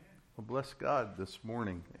Well, bless God this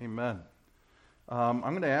morning. Amen. I'm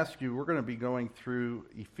going to ask you, we're going to be going through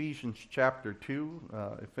Ephesians chapter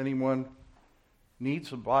 2. If anyone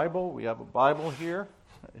needs a Bible, we have a Bible here.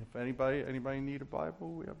 If anybody need a Bible,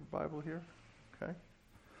 we have a Bible here. Okay.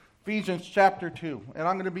 Ephesians chapter 2. And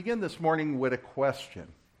I'm going to begin this morning with a question.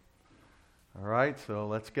 All right, so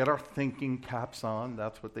let's get our thinking caps on.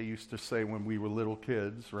 That's what they used to say when we were little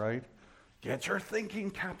kids, right? Get your thinking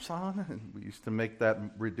caps on. And we used to make that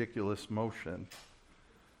ridiculous motion.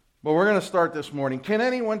 But we're going to start this morning. Can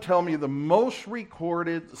anyone tell me the most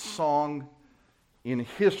recorded song in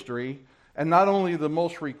history? And not only the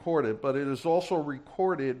most recorded, but it is also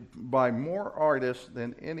recorded by more artists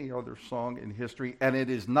than any other song in history. And it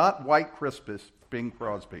is not White Christmas, Bing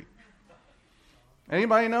Crosby.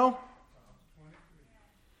 Anybody know?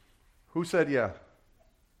 Who said yeah?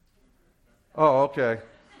 Oh, okay.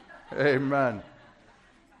 Amen.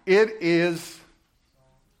 It is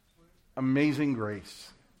Amazing Grace.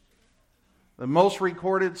 The most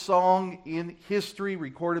recorded song in history,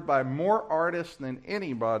 recorded by more artists than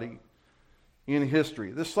anybody in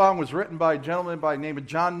history. This song was written by a gentleman by the name of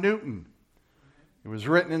John Newton. It was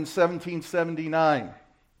written in 1779.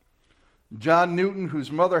 John Newton,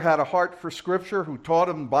 whose mother had a heart for Scripture, who taught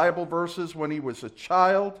him Bible verses when he was a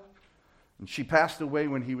child, and she passed away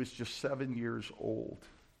when he was just 7 years old.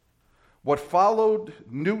 What followed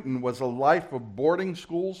Newton was a life of boarding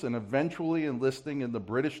schools and eventually enlisting in the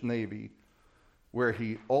British Navy, where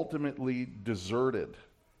he ultimately deserted.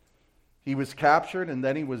 He was captured and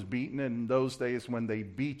then he was beaten. And in those days, when they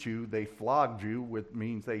beat you, they flogged you, which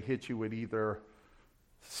means they hit you with either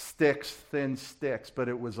sticks, thin sticks, but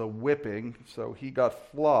it was a whipping. So he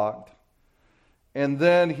got flogged. And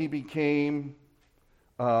then he became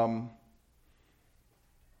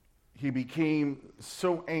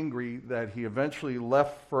so angry that he eventually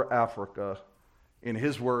left for Africa, in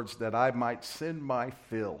his words, that I might sin my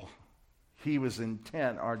fill. He was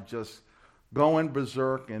intent on just going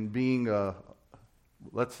berserk and being a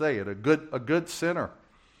good sinner.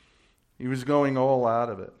 He was going all out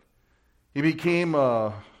of it. He became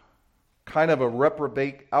a kind of a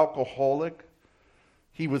reprobate alcoholic.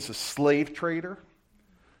 He was a slave trader.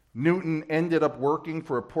 Newton ended up working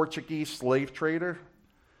for a Portuguese slave trader.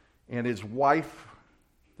 And his wife,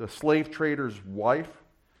 the slave trader's wife,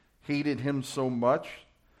 hated him so much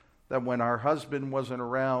that when her husband wasn't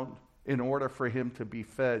around, in order for him to be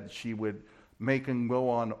fed, she would make him go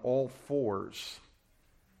on all fours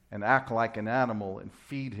and act like an animal and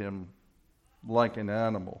feed him like an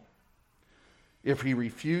animal. If he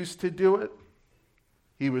refused to do it,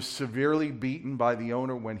 he was severely beaten by the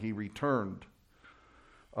owner when he returned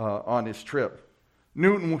on his trip.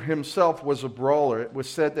 Newton himself was a brawler. It was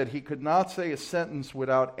said that he could not say a sentence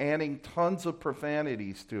without adding tons of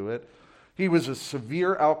profanities to it. He was a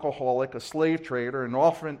severe alcoholic, a slave trader, and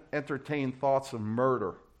often entertained thoughts of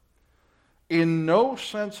murder. In no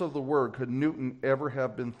sense of the word could Newton ever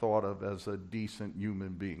have been thought of as a decent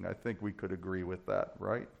human being. I think we could agree with that,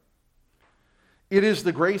 right? It is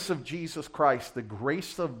the grace of Jesus Christ, the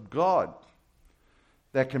grace of God,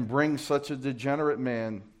 that can bring such a degenerate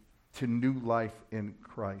man to new life in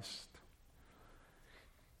Christ.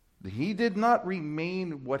 He did not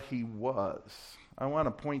remain what he was. I want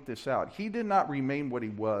to point this out. He did not remain what he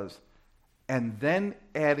was and then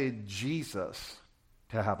added Jesus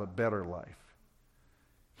to have a better life.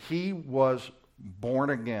 He was born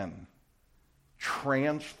again,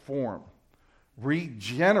 transformed,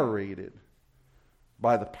 regenerated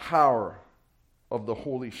by the power of the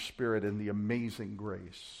Holy Spirit and the amazing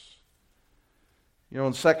grace. You know,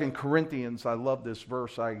 in 2 Corinthians, I love this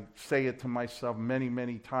verse. I say it to myself many,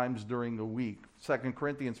 many times during the week. 2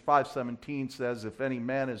 Corinthians 5:17 says, if any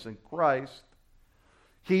man is in Christ,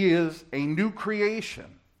 he is a new creation.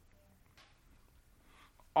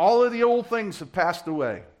 All of the old things have passed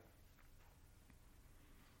away.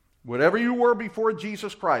 Whatever you were before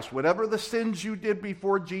Jesus Christ, whatever the sins you did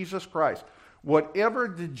before Jesus Christ, whatever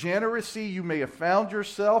degeneracy you may have found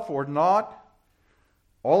yourself or not,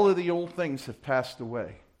 all of the old things have passed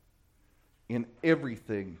away, and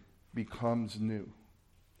everything becomes new.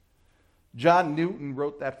 John Newton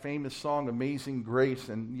wrote that famous song, Amazing Grace,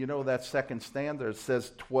 and you know that second stanza, it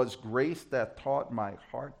says, "'Twas grace that taught my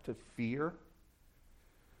heart to fear,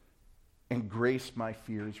 and grace my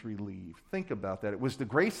fears relieved." Think about that. It was the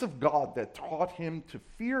grace of God that taught him to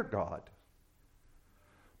fear God,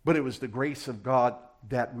 but it was the grace of God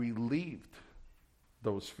that relieved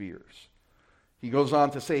those fears. He goes on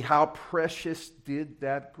to say, how precious did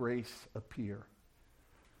that grace appear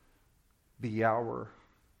the hour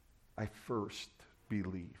I first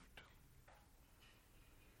believed.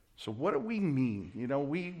 So what do we mean? You know,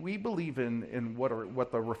 we believe in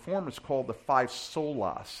what the Reformers call the five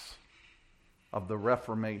solas of the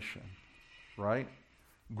Reformation, right?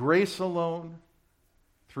 Grace alone,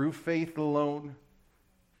 through faith alone,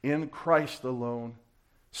 in Christ alone.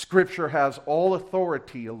 Scripture has all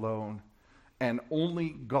authority alone, and only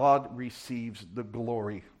God receives the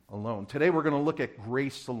glory alone. Today we're going to look at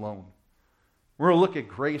grace alone. We're going to look at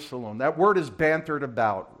grace alone. That word is bantered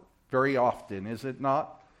about very often, is it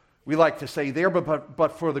not? We like to say, there,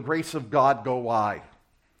 but for the grace of God go I.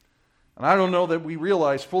 And I don't know that we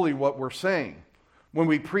realize fully what we're saying. When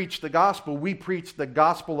we preach the gospel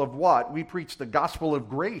of what? We preach the gospel of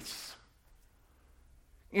grace.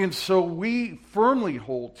 And so we firmly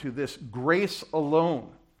hold to this grace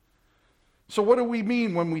alone. So what do we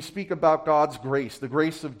mean when we speak about God's grace, the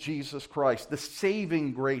grace of Jesus Christ, the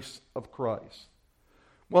saving grace of Christ?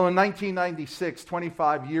 Well, in 1996,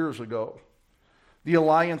 25 years ago, the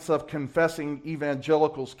Alliance of Confessing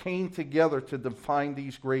Evangelicals came together to define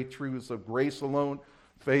these great truths of grace alone,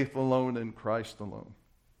 faith alone, and Christ alone.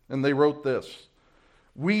 And they wrote this: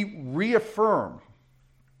 we reaffirm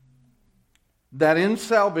that in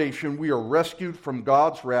salvation we are rescued from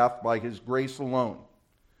God's wrath by His grace alone.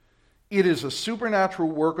 It is a supernatural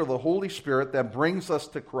work of the Holy Spirit that brings us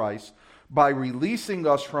to Christ by releasing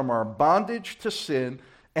us from our bondage to sin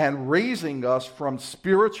and raising us from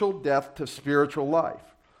spiritual death to spiritual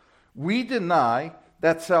life. We deny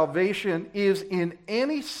that salvation is in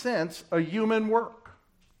any sense a human work.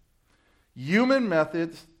 Human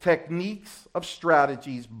methods, techniques of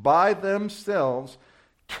strategies by themselves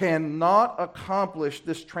cannot accomplish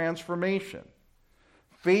this transformation.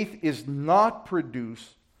 Faith is not produced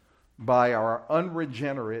by our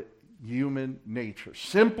unregenerate human nature.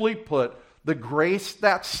 Simply put, the grace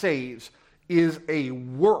that saves is a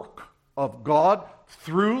work of God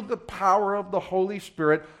through the power of the Holy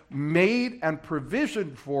Spirit, made and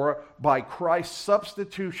provisioned for by Christ's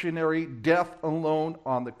substitutionary death alone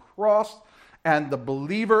on the cross, and the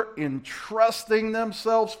believer entrusting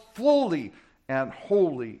themselves fully and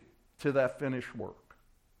wholly to that finished work.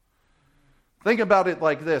 Think about it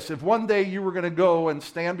like this. If one day you were going to go and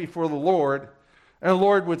stand before the Lord, and the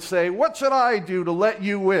Lord would say, "What should I do to let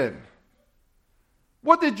you in?"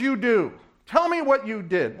 What did you do? Tell me what you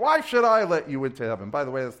did. Why should I let you into heaven? By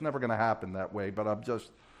the way, that's never going to happen that way, but I'm just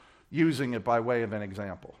using it by way of an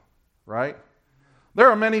example, right? There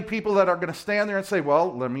are many people that are going to stand there and say,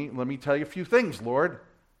 "Well, let me tell you a few things, Lord."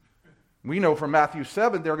 We know from Matthew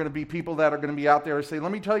 7, there are going to be people that are going to be out there and say,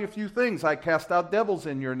 "Let me tell you a few things. I cast out devils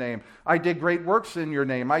in your name. I did great works in your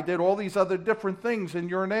name. I did all these other different things in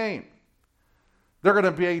your name." There are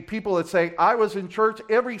going to be people that say, "I was in church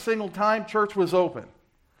every single time church was open.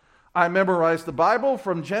 I memorized the Bible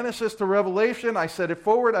from Genesis to Revelation. I said it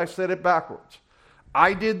forward, I said it backwards.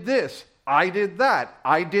 I did this, I did that,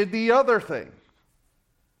 I did the other thing."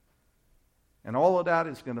 And all of that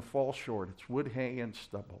is going to fall short. It's wood, hay, and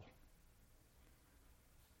stubble.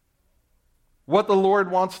 What the Lord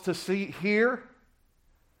wants to see here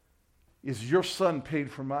is your Son paid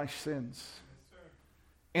for my sins.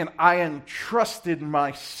 And I entrusted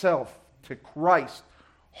myself to Christ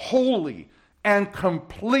wholly and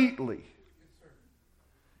completely.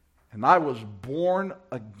 And I was born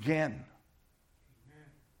again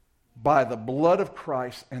by the blood of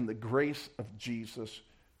Christ and the grace of Jesus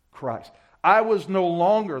Christ. I was no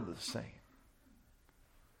longer the same.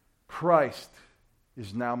 Christ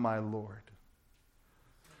is now my Lord.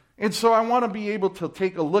 And so I want to be able to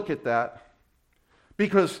take a look at that,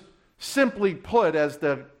 because simply put, as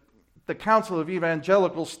the Council of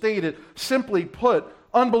Evangelicals stated, simply put,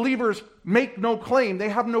 unbelievers make no claim. They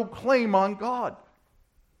have no claim on God.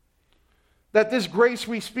 That this grace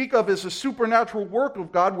we speak of is a supernatural work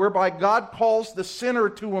of God, whereby God calls the sinner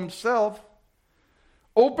to Himself,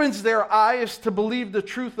 opens their eyes to believe the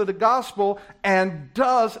truth of the gospel, and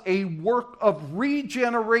does a work of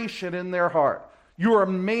regeneration in their heart. You are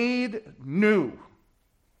made new.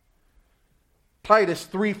 Titus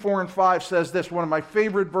 3, 4, and 5 says this, one of my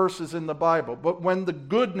favorite verses in the Bible. "But when the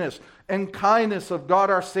goodness and kindness of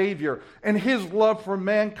God our Savior and His love for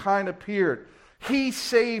mankind appeared, He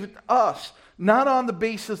saved us, not on the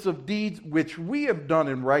basis of deeds which we have done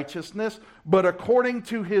in righteousness, but according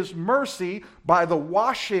to His mercy by the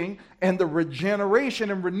washing and the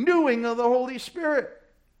regeneration and renewing of the Holy Spirit."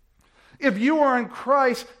 If you are in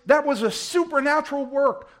Christ, that was a supernatural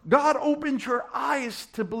work. God opened your eyes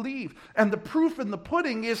to believe. And the proof in the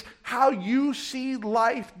pudding is how you see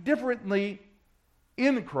life differently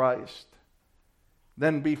in Christ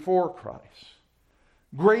than before Christ.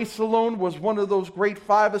 Grace alone was one of those great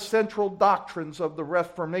 5 essential doctrines of the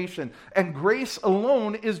Reformation. And grace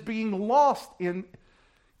alone is being lost in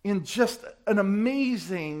just an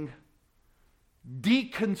amazing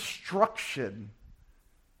deconstruction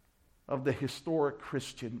of the historic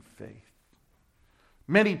Christian faith.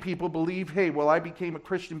 Many people believe, hey, well, I became a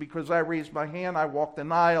Christian because I raised my hand, I walked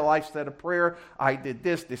an aisle, I said a prayer, I did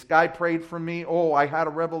this guy prayed for me, oh, I had a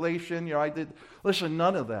revelation, I did. Listen,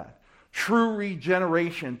 none of that. True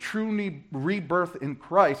regeneration, true rebirth in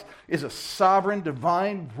Christ is a sovereign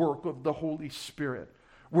divine work of the Holy Spirit,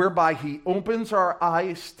 whereby he opens our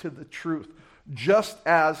eyes to the truth, just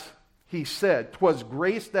as he said, "'Twas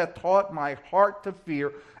grace that taught my heart to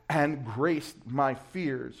fear, and grace my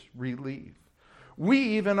fears relieve."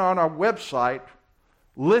 We even on our website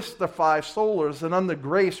list the 5 solas, and under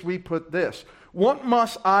grace we put this: what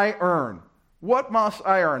must I earn? What must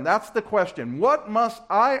I earn? That's the question. What must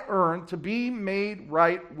I earn to be made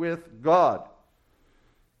right with God?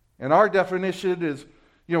 And our definition is,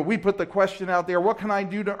 we put the question out there, what can I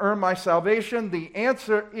do to earn my salvation? The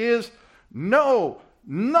answer is no,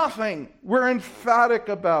 nothing. We're emphatic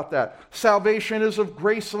about that. Salvation is of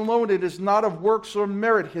grace alone. It is not of works or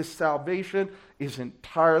merit. His salvation is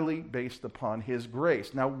entirely based upon his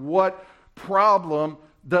grace. Now, what problem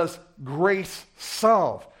does grace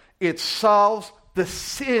solve? It solves the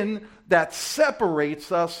sin that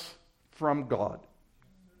separates us from God.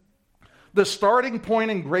 The starting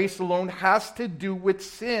point in grace alone has to do with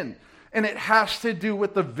sin. And it has to do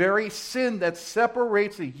with the very sin that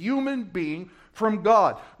separates a human being from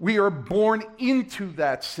God. We are born into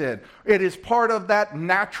that sin. It is part of that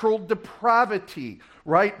natural depravity,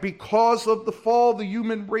 right? Because of the fall, the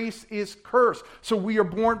human race is cursed. So we are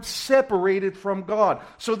born separated from God.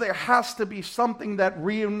 So there has to be something that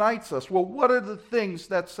reunites us. Well, what are the things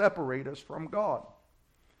that separate us from God?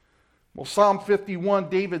 Well, Psalm 51,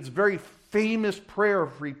 David's very famous prayer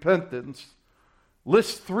of repentance,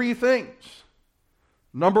 lists 3 things.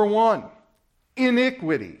 Number 1,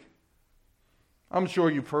 iniquity. I'm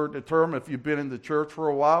sure you've heard the term if you've been in the church for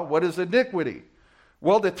a while. What is iniquity?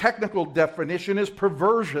 Well, the technical definition is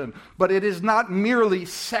perversion, but it is not merely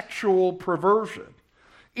sexual perversion.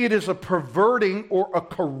 It is a perverting or a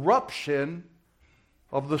corruption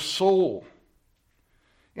of the soul.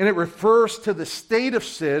 And it refers to the state of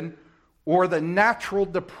sin or the natural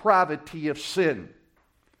depravity of sin.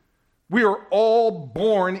 We are all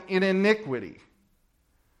born in iniquity.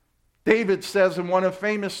 David says in one of the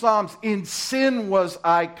famous Psalms, "In sin was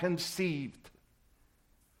I conceived."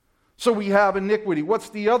 So we have iniquity. What's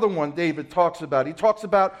the other one David talks about? He talks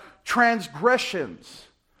about transgressions.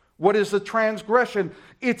 What is a transgression?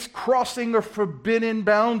 It's crossing a forbidden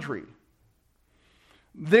boundary.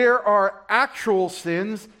 There are actual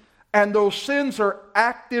sins, and those sins are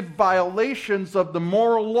active violations of the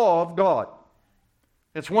moral law of God.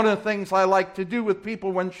 It's one of the things I like to do with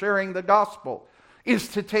people when sharing the gospel, is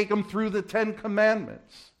to take them through the 10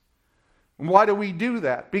 Commandments. And why do we do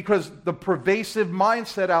that? Because the pervasive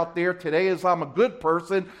mindset out there today is I'm a good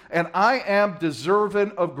person and I am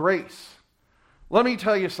deserving of grace. Let me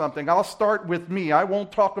tell you something. I'll start with me. I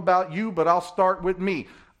won't talk about you, but I'll start with me.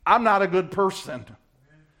 I'm not a good person.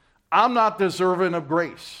 I'm not deserving of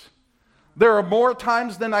grace. There are more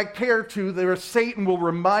times than I care to that Satan will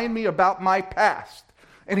remind me about my past.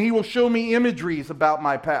 And he will show me imageries about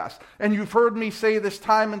my past. And you've heard me say this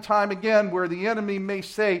time and time again, where the enemy may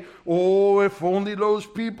say, oh, if only those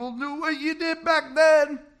people knew what you did back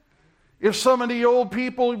then. If some of the old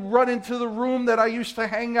people run into the room that I used to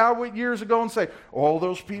hang out with years ago and say, all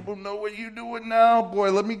those people know what you're doing now.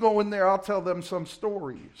 Boy, let me go in there. I'll tell them some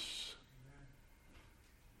stories.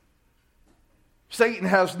 Satan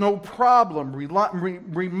has no problem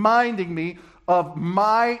reminding me of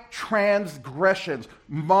my transgressions,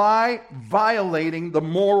 my violating the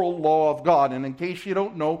moral law of God. And in case you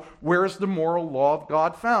don't know, where is the moral law of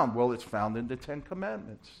God found? Well, it's found in the 10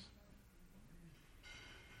 Commandments.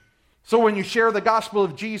 So when you share the gospel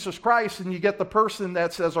of Jesus Christ and you get the person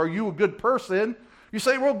that says, are you a good person? You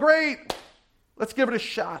say, well, great. Let's give it a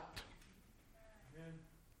shot.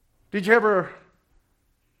 Did you ever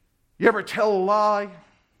tell a lie?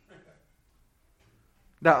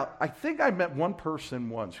 Now, I think I met one person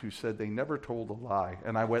once who said they never told a lie.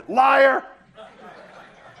 And I went, liar!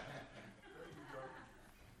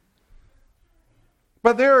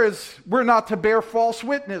 But we're not to bear false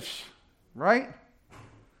witness, right?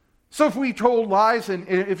 So if we told lies, and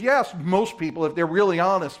if you ask most people, if they're really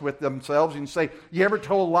honest with themselves, and say, you ever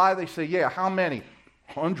told a lie? They say, yeah, how many?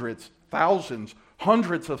 Hundreds, thousands,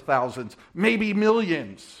 hundreds of thousands, maybe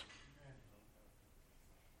millions.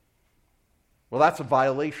 Well, that's a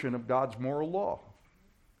violation of God's moral law.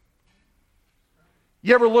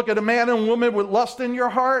 You ever look at a man and woman with lust in your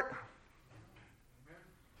heart?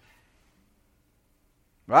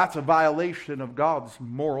 That's a violation of God's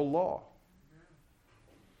moral law.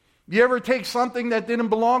 You ever take something that didn't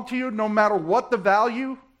belong to you, no matter what the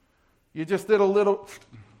value? You just did a little.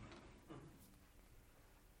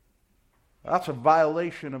 That's a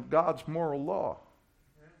violation of God's moral law.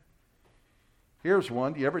 Here's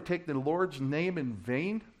one. Do you ever take the Lord's name in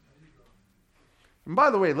vain? And by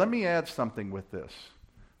the way, let me add something with this.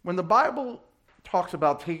 When the Bible talks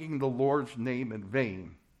about taking the Lord's name in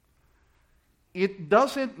vain, it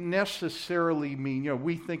doesn't necessarily mean,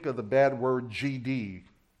 we think of the bad word GD.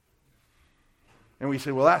 And we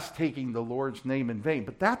say, well, that's taking the Lord's name in vain.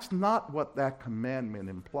 But that's not what that commandment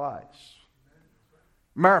implies.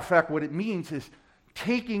 Matter of fact, what it means is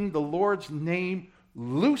taking the Lord's name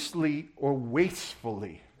loosely or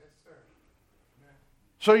wastefully.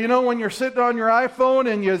 So when you're sitting on your iPhone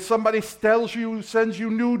and somebody sends you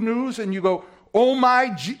new news and you go, oh my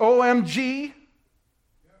OMG,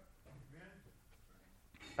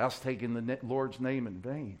 that's taking the Lord's name in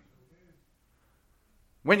vain.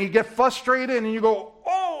 When you get frustrated and you go,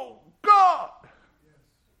 oh God,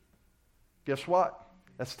 guess what?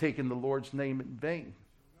 That's taking the Lord's name in vain.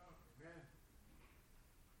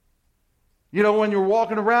 When you're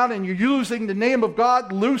walking around and you're using the name of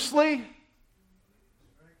God loosely,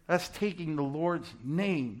 that's taking the Lord's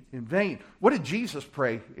name in vain. What did Jesus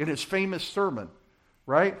pray in his famous sermon?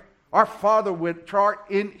 Right? Our Father which art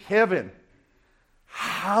in heaven,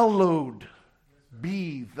 hallowed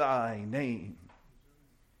be thy name.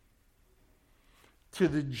 To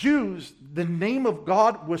the Jews, the name of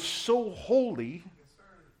God was so holy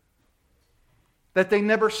that they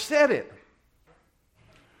never said it.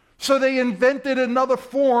 So they invented another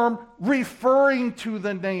form referring to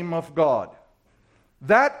the name of God.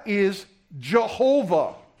 That is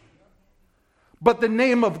Jehovah. But the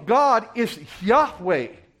name of God is Yahweh.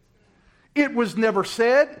 It was never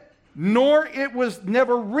said, nor it was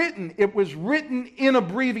never written. It was written in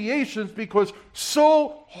abbreviations because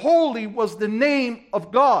so holy was the name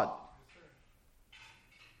of God.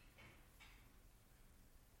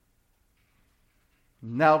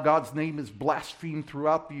 Now God's name is blasphemed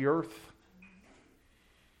throughout the earth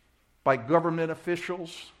by government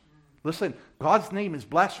officials. Listen, God's name is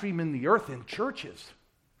blasphemed in the earth in churches.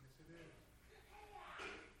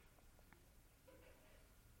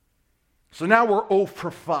 So now we're 0 for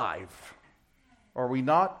 5. Are we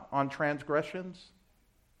not on transgressions?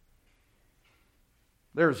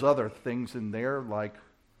 There's other things in there like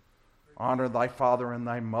honor thy father and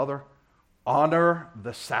thy mother, honor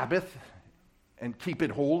the Sabbath and keep it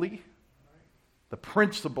holy. The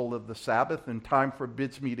principle of the Sabbath, and time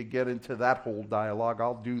forbids me to get into that whole dialogue.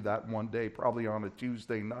 I'll do that one day, probably on a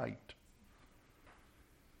Tuesday night.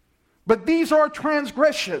 But these are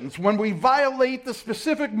transgressions when we violate the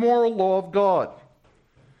specific moral law of God.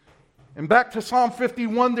 And back to Psalm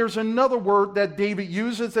 51, there's another word that David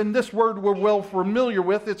uses, and this word we're well familiar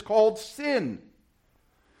with. It's called sin.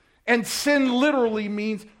 And sin literally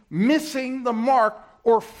means missing the mark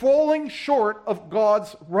or falling short of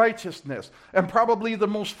God's righteousness. And probably the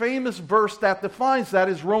most famous verse that defines that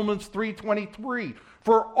is Romans 3:23.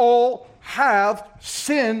 For all have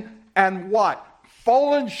sinned and what?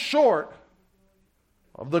 Fallen short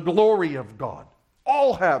of the glory of God.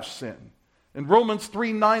 All have sinned. In Romans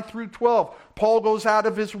 3:9-12, Paul goes out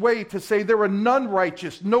of his way to say there are none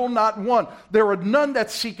righteous, no, not one. There are none that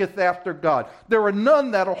seeketh after God. There are none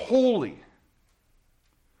that are holy.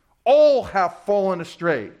 All have fallen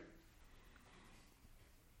astray.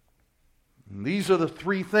 And these are the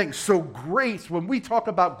three things. So grace, when we talk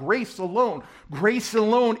about grace alone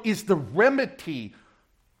is the remedy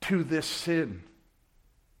to this sin.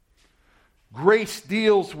 Grace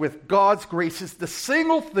deals with God's grace. It's the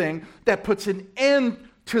single thing that puts an end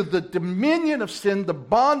to the dominion of sin, the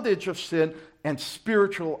bondage of sin, and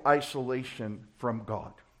spiritual isolation from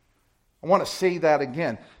God. I want to say that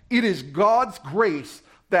again. It is God's grace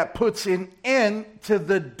that puts an end to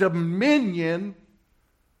the dominion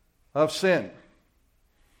of sin.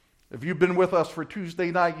 If you've been with us for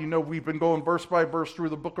Tuesday night, you know we've been going verse by verse through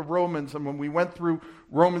the book of Romans. And when we went through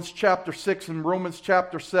Romans chapter 6 and Romans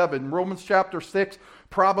chapter 7, Romans chapter 6,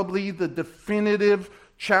 probably the definitive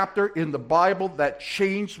chapter in the Bible that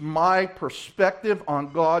changed my perspective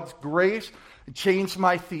on God's grace. It changed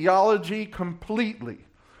my theology completely.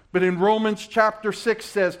 But in Romans chapter 6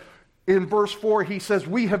 says, in verse 4, he says,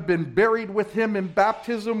 we have been buried with him in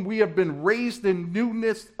baptism. We have been raised in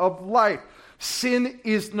newness of life. Sin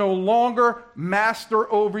is no longer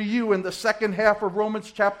master over you. In the second half of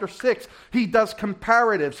Romans chapter 6, he does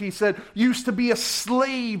comparatives. He said, used to be a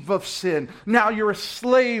slave of sin. Now you're a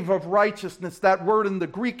slave of righteousness. That word in the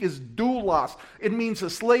Greek is doulos. It means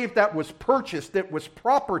a slave that was purchased. It was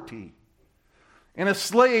property. And a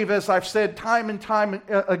slave, as I've said time and time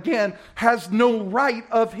again, has no right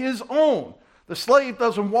of his own. The slave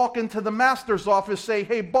doesn't walk into the master's office, say,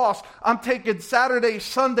 hey, boss, I'm taking Saturday,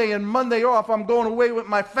 Sunday, and Monday off. I'm going away with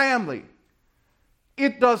my family.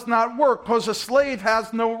 It does not work because a slave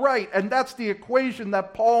has no right. And that's the equation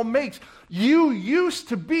that Paul makes. You used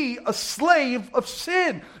to be a slave of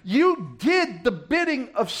sin. You did the bidding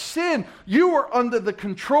of sin. You were under the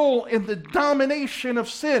control and the domination of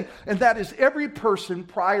sin. And that is every person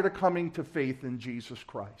prior to coming to faith in Jesus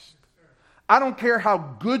Christ. I don't care how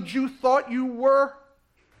good you thought you were.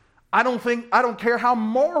 I don't care how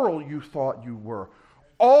moral you thought you were.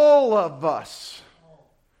 All of us,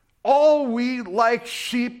 all we like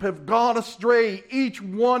sheep have gone astray. Each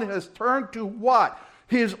one has turned to what?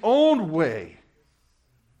 His own way.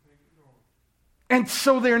 And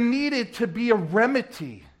so there needed to be a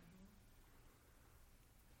remedy.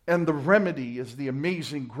 And the remedy is the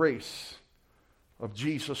amazing grace of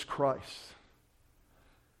Jesus Christ.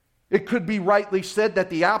 It could be rightly said that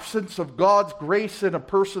the absence of God's grace in a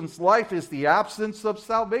person's life is the absence of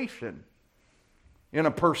salvation in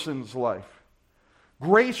a person's life.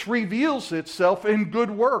 Grace reveals itself in good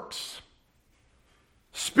works,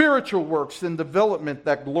 spiritual works and development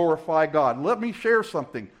that glorify God. Let me share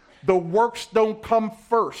something. The works don't come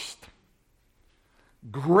first.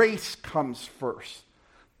 Grace comes first.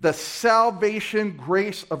 The salvation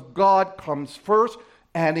grace of God comes first,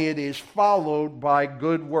 and it is followed by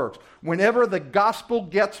good works. Whenever the gospel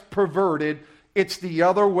gets perverted, it's the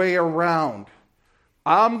other way around.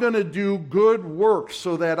 I'm going to do good works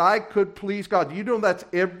so that I could please God. You know that's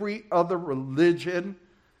every other religion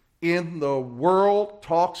in the world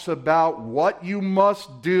talks about what you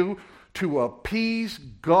must do to appease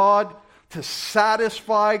God, to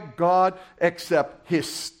satisfy God, except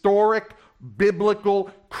historic biblical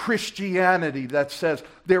Christianity that says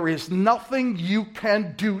there is nothing you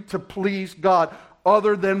can do to please God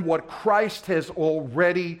other than what Christ has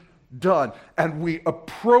already done. And we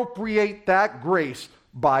appropriate that grace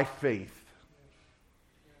by faith.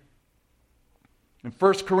 In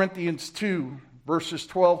 1 Corinthians 2, verses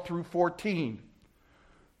 12 through 14,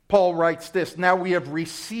 Paul writes this, now we have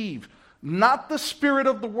received not the spirit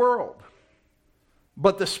of the world,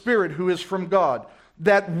 but the Spirit who is from God,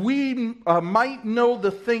 that we might know the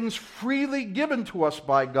things freely given to us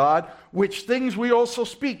by God, which things we also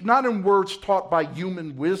speak, not in words taught by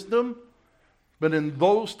human wisdom, but in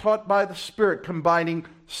those taught by the Spirit, combining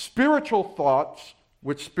spiritual thoughts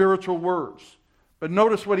with spiritual words. But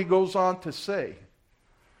notice what he goes on to say.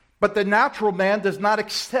 But the natural man does not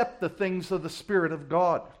accept the things of the Spirit of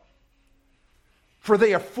God, for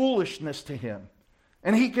they are foolishness to him,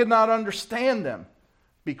 and he cannot understand them,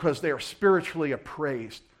 because they are spiritually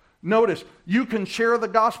appraised. Notice, you can share the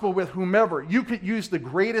gospel with whomever. You could use the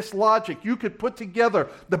greatest logic. You could put together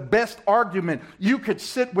the best argument. You could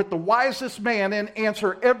sit with the wisest man and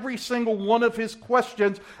answer every single one of his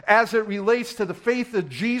questions as it relates to the faith of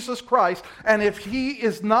Jesus Christ. And if he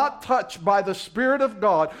is not touched by the Spirit of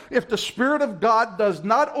God, if the Spirit of God does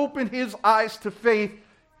not open his eyes to faith,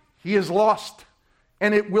 he is lost.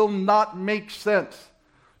 And it will not make sense.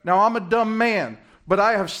 Now, I'm a dumb man, but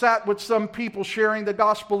I have sat with some people sharing the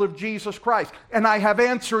gospel of Jesus Christ, and I have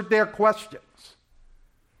answered their questions.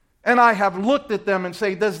 And I have looked at them and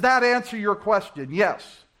say, does that answer your question?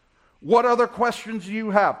 Yes. What other questions do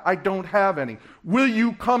you have? I don't have any. Will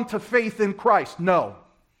you come to faith in Christ? No.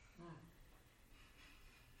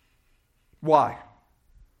 Why?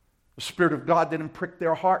 The Spirit of God didn't prick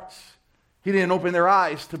their hearts. He didn't open their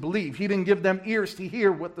eyes to believe. He didn't give them ears to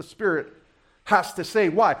hear what the Spirit has to say.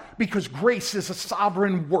 Why? Because grace is a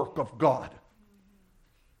sovereign work of God.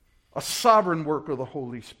 A sovereign work of the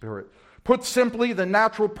Holy Spirit. Put simply, the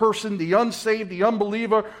natural person, the unsaved, the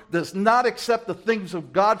unbeliever, does not accept the things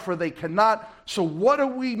of God, for they cannot. So what do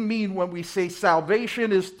we mean when we say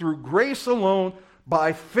salvation is through grace alone,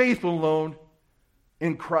 by faith alone,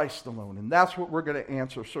 in Christ alone? And that's what we're going to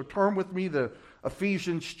answer. So turn with me to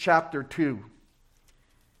Ephesians chapter 2.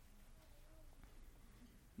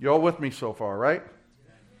 You all with me so far, right?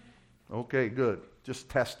 Okay, good. Just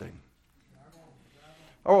testing.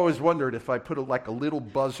 I always wondered if I put like a little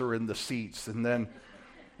buzzer in the seats and then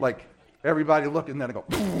like everybody look and then I go,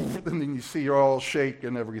 and then you see you're all shake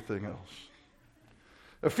and everything else.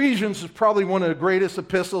 Ephesians is probably one of the greatest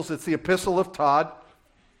epistles. It's the epistle of Todd.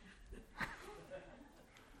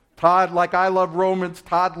 Todd, like I love Romans,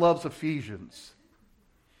 Todd loves Ephesians.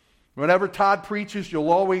 Whenever Todd preaches,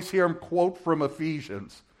 you'll always hear him quote from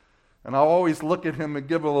Ephesians. And I'll always look at him and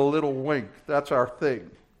give him a little wink. That's our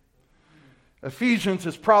thing. Ephesians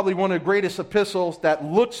is probably one of the greatest epistles that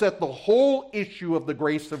looks at the whole issue of the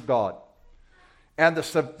grace of God and the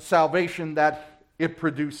salvation that it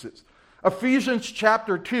produces. Ephesians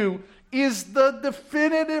chapter 2 is the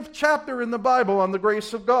definitive chapter in the Bible on the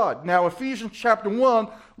grace of God. Now, Ephesians chapter 1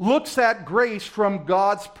 looks at grace from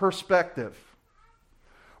God's perspective.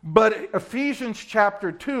 But Ephesians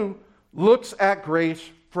chapter 2 looks at grace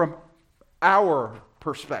from our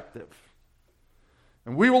perspective.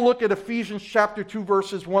 And we will look at Ephesians chapter 2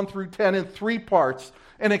 verses 1 through 10 in three parts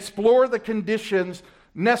and explore the conditions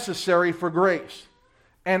necessary for grace.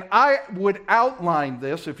 And I would outline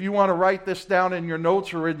this, if you want to write this down in your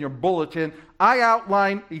notes or in your bulletin, I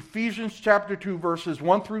outline Ephesians chapter 2 verses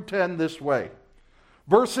 1 through 10 this way.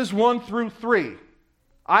 Verses 1 through 3,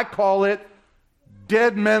 I call it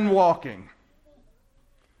dead men walking.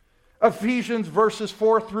 Ephesians verses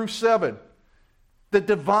 4 through 7, the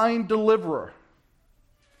divine deliverer.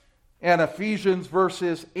 And Ephesians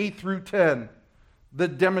verses 8 through 10, the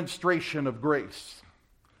demonstration of grace.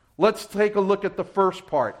 Let's take a look at the first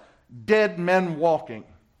part, dead men walking.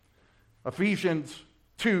 Ephesians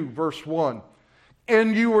 2 verse 1.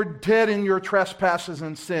 And you were dead in your trespasses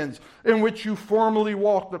and sins, in which you formerly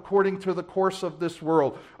walked according to the course of this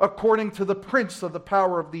world, according to the prince of the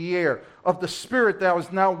power of the air, of the spirit that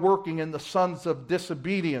was now working in the sons of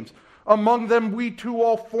disobedience. Among them we too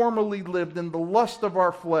all formerly lived in the lust of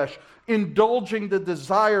our flesh, indulging the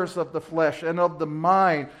desires of the flesh and of the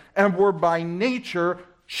mind, and were by nature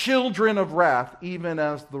children of wrath, even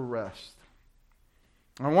as the rest.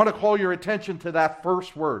 I want to call your attention to that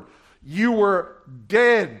first word. You were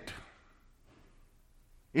dead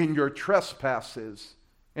in your trespasses.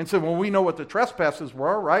 And so when we know what the trespasses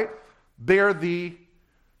were, right? They're the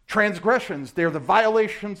transgressions. They're the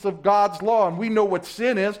violations of God's law. And we know what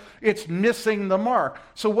sin is. It's missing the mark.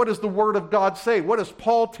 So what does the Word of God say? What does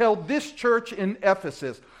Paul tell this church in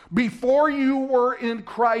Ephesus? Before you were in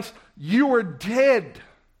Christ, you were dead.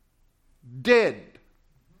 Dead.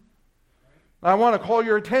 I want to call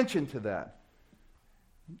your attention to that.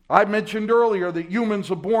 I mentioned earlier that humans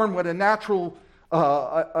are born with a natural,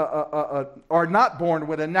 are not born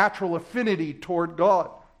with a natural affinity toward God.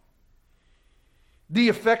 The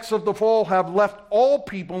effects of the fall have left all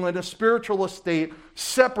people in a spiritual state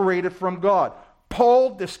separated from God.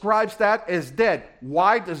 Paul describes that as dead.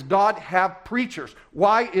 Why does God have preachers?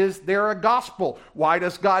 Why is there a gospel? Why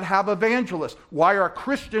does God have evangelists? Why are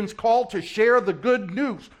Christians called to share the good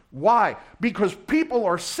news? Why? Because people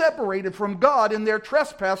are separated from God in their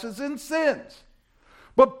trespasses and sins.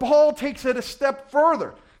 But Paul takes it a step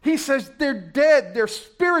further. He says they're dead. They're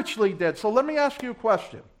spiritually dead. So let me ask you a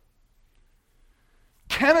question.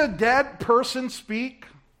 Can a dead person speak?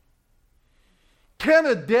 Can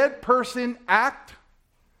a dead person act?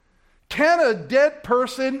 Can a dead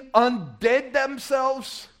person undead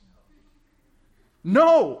themselves?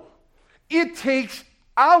 No. It takes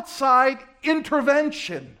outside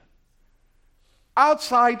intervention.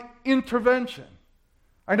 Outside intervention.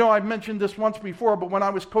 I know I've mentioned this once before, but when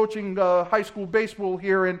I was coaching high school baseball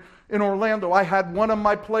here in Orlando, I had one of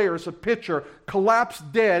my players, a pitcher, collapse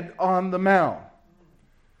dead on the mound.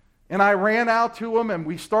 And I ran out to him and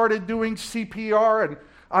we started doing CPR and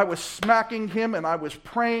I was smacking him and I was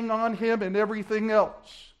praying on him and everything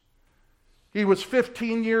else. He was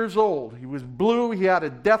 15 years old. He was blue. He had a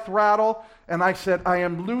death rattle. And I said, I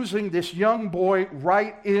am losing this young boy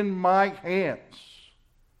right in my hands.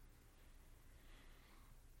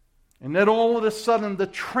 And then all of a sudden, the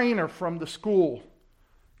trainer from the school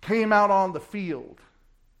came out on the field.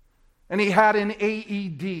 And he had an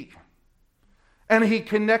AED. And he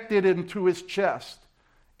connected it to his chest.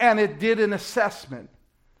 And it did an assessment.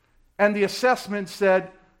 And the assessment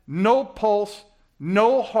said, no pulse,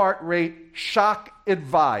 no heart rate, shock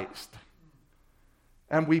advised.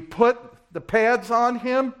 And we put the pads on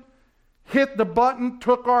him, hit the button,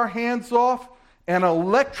 took our hands off, and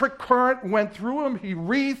electric current went through him. He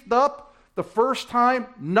wreathed up the first time,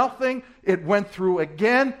 nothing. It went through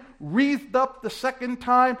again, wreathed up the second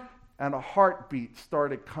time, and a heartbeat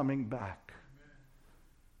started coming back.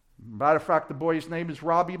 Matter of fact, the boy's name is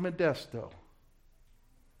Robbie Modesto.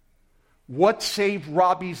 What saved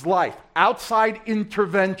Robbie's life? Outside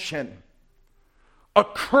intervention. A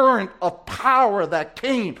current of power that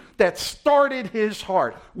came, that started his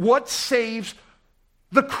heart. What saves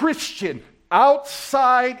the Christian?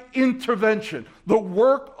 Outside intervention. The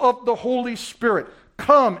work of the Holy Spirit.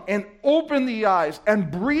 Come and open the eyes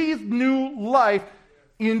and breathe new life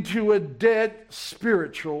into a dead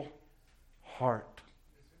spiritual heart.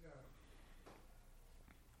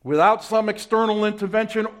 Without some external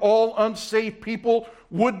intervention, all unsaved people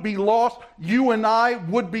would be lost. You and I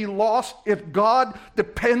would be lost if God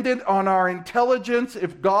depended on our intelligence,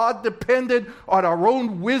 if God depended on our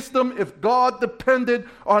own wisdom, if God depended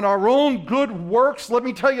on our own good works. Let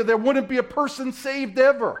me tell you, there wouldn't be a person saved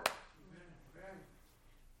ever.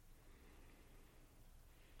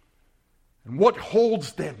 And what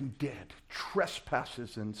holds them dead?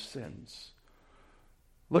 Trespasses and sins.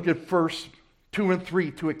 Look at verse 2 and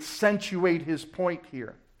 3 to accentuate his point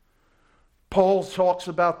here. Paul talks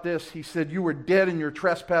about this. He said, you were dead in your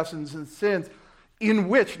trespasses and sins, in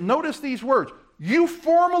which, notice these words, you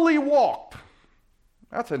formerly walked.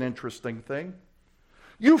 That's an interesting thing.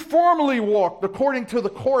 You formerly walked according to the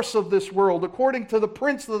course of this world, according to the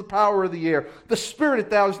prince of the power of the air, the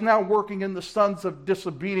spirit that is now working in the sons of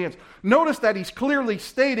disobedience. Notice that he's clearly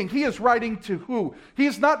stating he is writing to who? He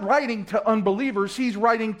is not writing to unbelievers. He's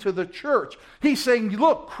writing to the church. He's saying,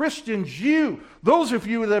 look, Christians, you, those of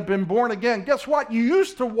you that have been born again, guess what? You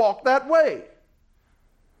used to walk that way.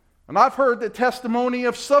 And I've heard the testimony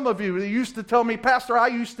of some of you that used to tell me, Pastor, I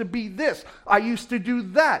used to be this. I used to do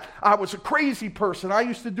that. I was a crazy person. I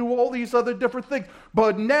used to do all these other different things.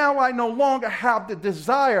 But now I no longer have the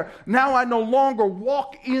desire. Now I no longer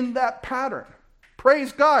walk in that pattern.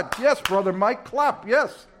 Praise God. Yes, Brother Mike, clap.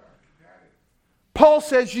 Yes. Paul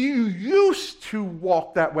says you used to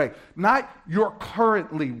walk that way. Not you're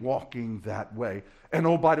currently walking that way. And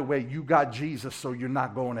oh, by the way, you got Jesus, so you're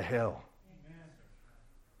not going to hell.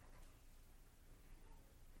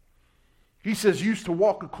 He says, used to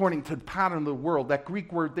walk according to the pattern of the world. That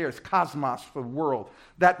Greek word there is cosmos for world.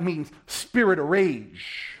 That means spirit or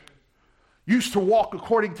age. Used to walk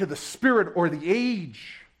according to the spirit or the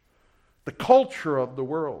age, the culture of the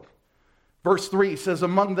world. Verse 3 says,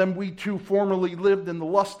 among them we too formerly lived in the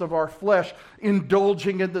lust of our flesh,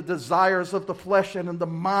 indulging in the desires of the flesh and in the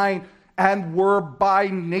mind, and were by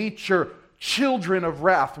nature children of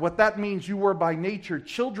wrath. What that means, you were by nature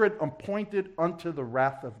children appointed unto the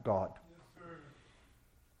wrath of God.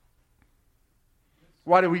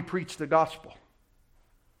 Why do we preach the gospel?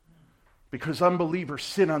 Because unbelievers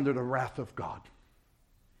sin under the wrath of God.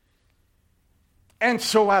 And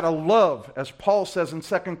so out of love, as Paul says in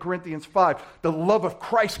 2 Corinthians 5, the love of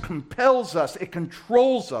Christ compels us, it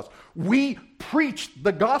controls us. We preach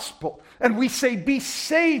the gospel and we say, be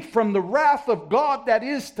saved from the wrath of God that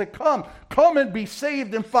is to come. Come and be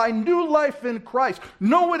saved and find new life in Christ.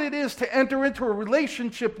 Know what it is to enter into a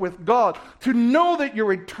relationship with God, to know that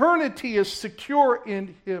your eternity is secure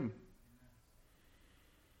in Him.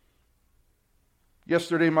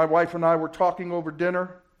 Yesterday, my wife and I were talking over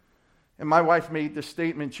dinner. And my wife made this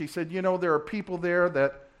statement. She said, you know, there are people there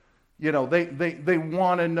that, you know, they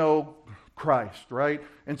want to know Christ, right?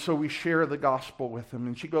 And so we share the gospel with them.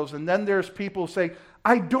 And she goes, and then there's people who say,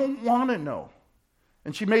 I don't want to know.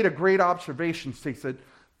 And she made a great observation. She said,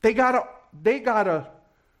 they gotta,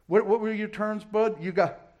 what were your terms, Bud? You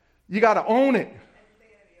got to own it.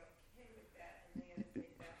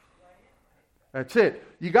 That's it.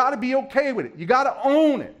 You got to be okay with it. You got to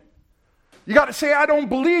own it. You got to say, I don't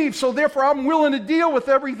believe, so therefore I'm willing to deal with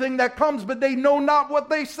everything that comes, but they know not what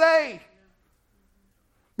they say.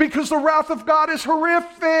 Because the wrath of God is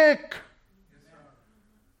horrific.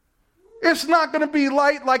 It's not going to be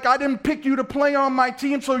light like I didn't pick you to play on my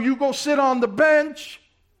team, so you go sit on the bench.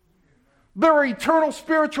 There are eternal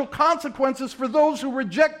spiritual consequences for those who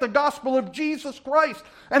reject the gospel of Jesus Christ.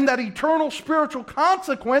 And that eternal spiritual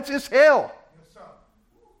consequence is hell.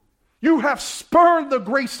 You have spurned the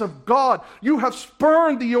grace of God. You have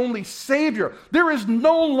spurned the only Savior. There is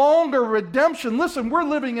no longer redemption. Listen, we're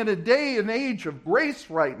living in a day and age of grace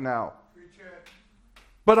right now.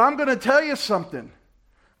 But I'm going to tell you something.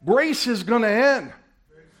 Grace is going to end.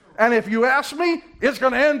 And if you ask me, it's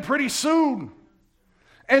going to end pretty soon.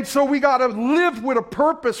 And so we got to live with a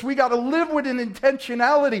purpose. We got to live with an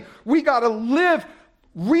intentionality. We got to live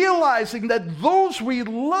realizing that those we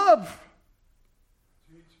love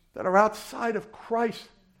that are outside of Christ,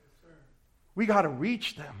 we got to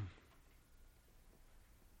reach them.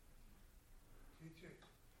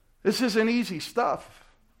 This isn't easy stuff.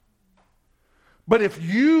 But if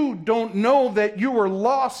you don't know that you were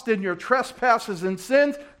lost in your trespasses and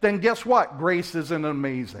sins, then guess what? Grace isn't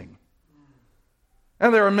amazing.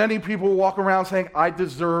 And there are many people who walk around saying, I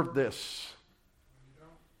deserve this.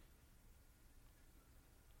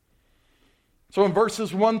 So in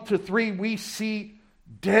verses 1 to 3, we see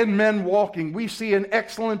dead men walking. We see an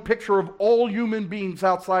excellent picture of all human beings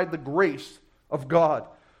outside the grace of God.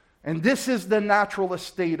 And this is the natural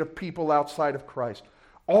estate of people outside of Christ.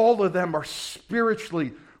 all of them are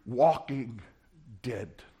spiritually walking dead.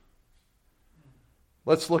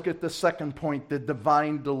 Let's look at the second point, the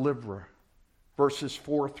divine deliverer, verses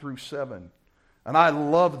 4 through 7. And I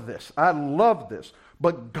love this. I love this.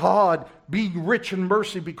 But God, being rich in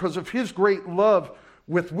mercy because of his great love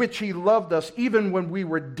with which he loved us, even when we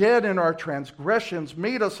were dead in our transgressions,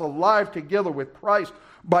 made us alive together with Christ.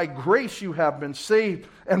 By grace you have been saved,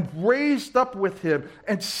 and raised up with him,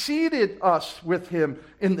 and seated us with him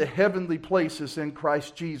in the heavenly places in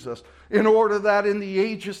Christ Jesus, in order that in the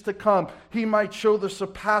ages to come he might show the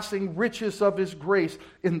surpassing riches of his grace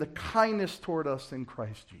in the kindness toward us in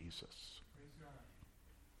Christ Jesus.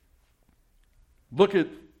 Look at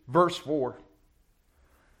verse 4.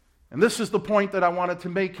 And this is the point that I wanted to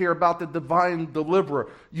make here about the divine deliverer.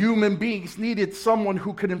 Human beings needed someone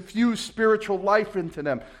who could infuse spiritual life into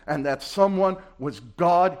them. And that someone was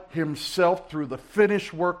God himself through the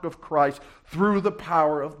finished work of Christ, through the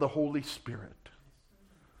power of the Holy Spirit.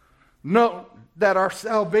 Note that our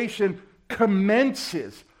salvation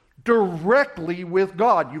commences directly with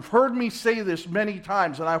God. You've heard me say this many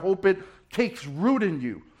times, and I hope it takes root in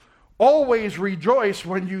you. Always rejoice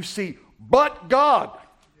when you see, but God.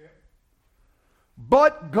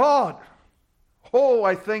 But God. Oh,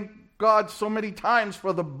 I thank God so many times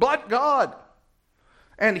for the but God.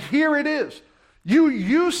 And here it is. You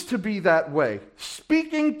used to be that way,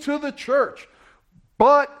 speaking to the church.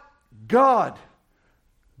 But God,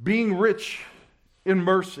 being rich in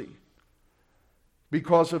mercy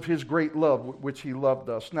because of his great love, which he loved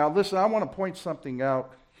us. Now listen, I want to point something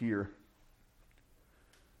out here.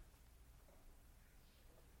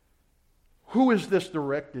 Who is this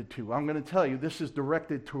directed to? I'm going to tell you, this is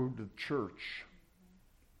directed to the church.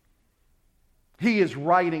 He is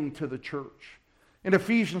writing to the church. In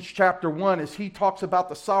Ephesians chapter 1, as he talks about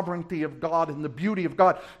the sovereignty of God and the beauty of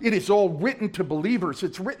God, it is all written to believers.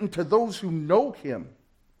 It's written to those who know him.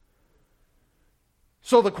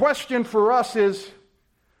 So the question for us is,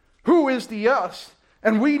 who is the us?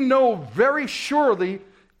 And we know very surely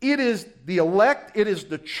it is the elect, it is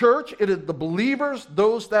the church, it is the believers,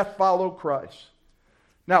 those that follow Christ.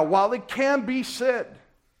 Now, while it can be said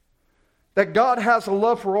that God has a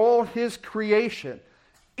love for all his creation,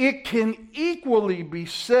 it can equally be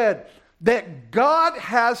said that God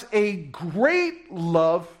has a great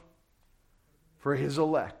love for his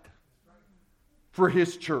elect, for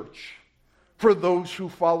his church, for those who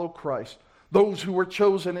follow Christ, those who were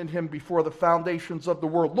chosen in him before the foundations of the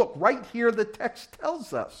world. Look, right here the text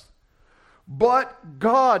tells us. But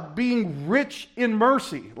God, being rich in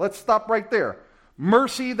mercy. Let's stop right there.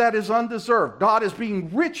 Mercy that is undeserved. God is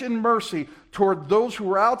being rich in mercy toward those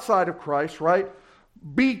who are outside of Christ, right?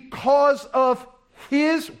 Because of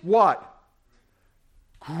his what?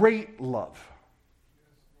 Great love.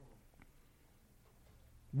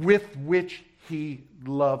 With which he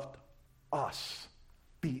loved us.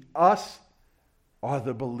 The us are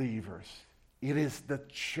the believers. It is the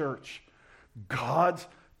church. God's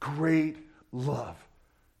great love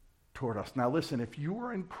toward us. Now listen, if you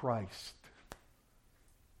are in Christ,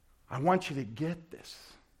 I want you to get this.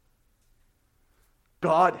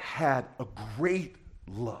 God had a great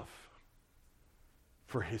love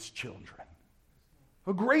for his children.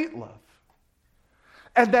 A great love.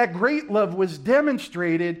 And that great love was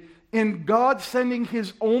demonstrated in God sending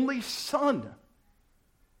his only Son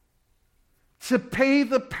to pay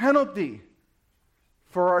the penalty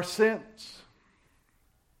for our sins.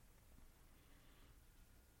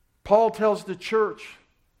 Paul tells the church,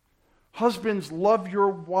 husbands, love your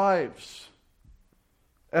wives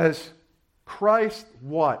as Christ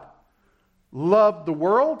what? Loved the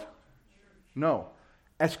world? No.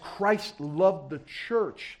 As Christ loved the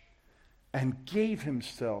church and gave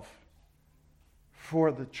himself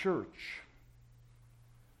for the church.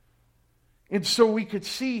 And so we could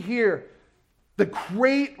see here the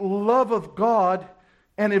great love of God.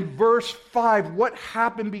 And in verse 5, what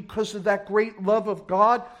happened because of that great love of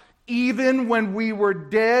God? Even when we were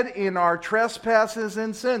dead in our trespasses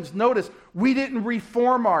and sins. Notice, we didn't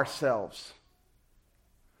reform ourselves.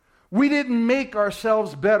 We didn't make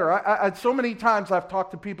ourselves better. So many times I've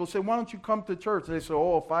talked to people who say, why don't you come to church? They say,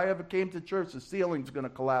 oh, if I ever came to church, the ceiling's going to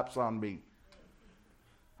collapse on me.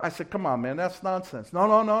 I said, come on, man, that's nonsense.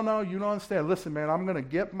 No, you don't understand. Listen, man, I'm going to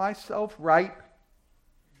get myself right.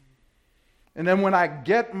 And then when I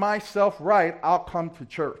get myself right, I'll come to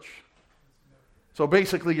church. So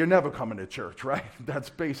basically, you're never coming to church, right? That's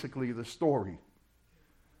basically the story.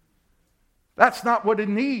 That's not what it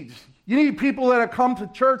needs. You need people that have come to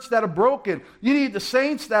church that are broken. You need the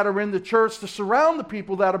saints that are in the church to surround the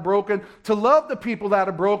people that are broken, to love the people that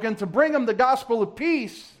are broken, to bring them the gospel of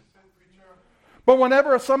peace. But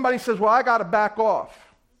whenever somebody says, well, I got to back off,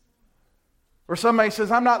 or somebody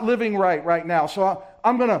says, I'm not living right now, so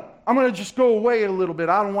I'm gonna just go away a little bit.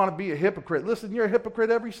 I don't want to be a hypocrite. Listen, you're a hypocrite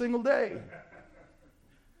every single day.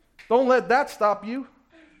 Don't let that stop you.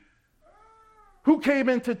 Who came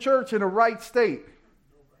into church in a right state?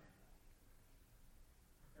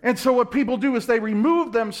 And so what people do is they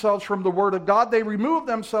remove themselves from the Word of God. They remove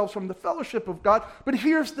themselves from the fellowship of God. But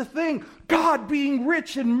here's the thing. God, being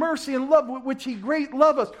rich in mercy and love with which He great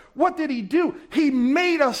loved us, what did He do? He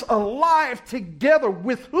made us alive together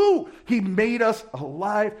with who? He made us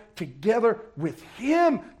alive together with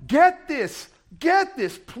Him. Get this. Get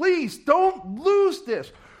this. Please don't lose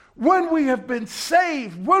this. When we have been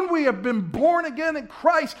saved, when we have been born again in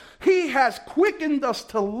Christ, He has quickened us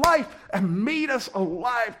to life and made us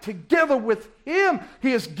alive together with Him.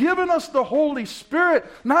 He has given us the Holy Spirit,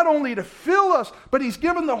 not only to fill us, but He's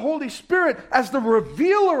given the Holy Spirit as the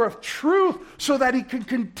revealer of truth so that He can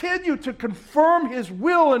continue to confirm His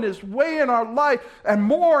will and His way in our life. And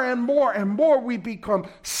more and more and more we become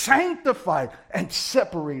sanctified and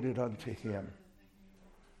separated unto Him.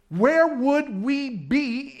 Where would we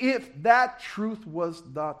be if that truth was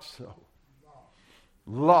not so?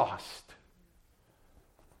 Lost.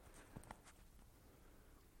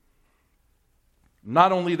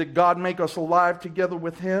 Not only did God make us alive together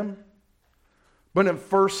with Him, but in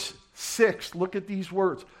verse 6, look at these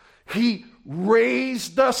words. He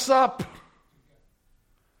raised us up.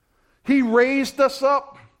 He raised us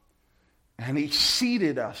up, and He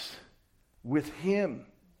seated us with Him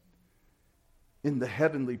in the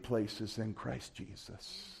heavenly places in Christ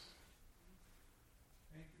Jesus.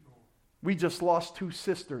 We just lost two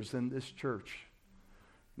sisters in this church,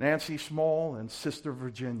 Nancy Small and Sister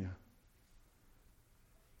Virginia.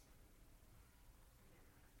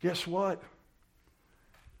 Guess what?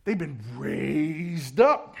 They've been raised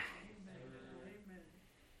up.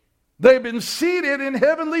 They've been seated in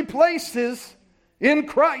heavenly places in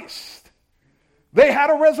Christ. They had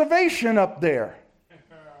a reservation up there.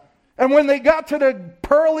 And when they got to the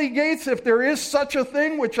pearly gates, if there is such a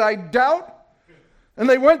thing, which I doubt, and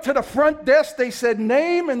they went to the front desk, they said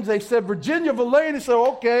name, and they said Virginia Valane. They said,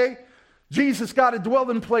 okay, Jesus got a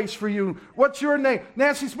dwelling place for you. What's your name?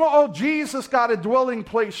 Nancy Small. Oh, Jesus got a dwelling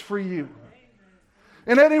place for you.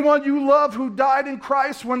 And anyone you love who died in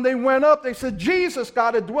Christ, when they went up, they said, Jesus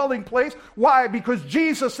got a dwelling place. Why? Because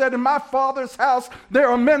Jesus said, in my Father's house, there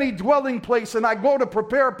are many dwelling places, and I go to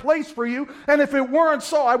prepare a place for you. And if it weren't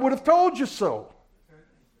so, I would have told you so.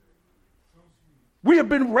 We have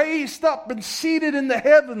been raised up and seated in the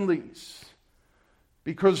heavenlies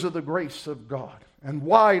because of the grace of God. And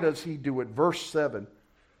why does He do it? Verse 7.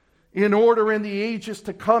 In order in the ages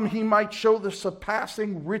to come He might show the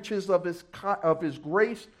surpassing riches of His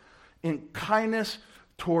grace in kindness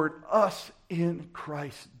toward us in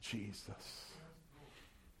Christ Jesus.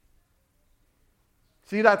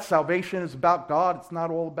 See that salvation is about God. It's not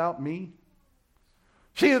all about me.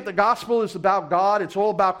 See that the gospel is about God. It's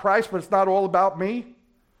all about Christ, but it's not all about me.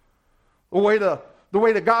 The way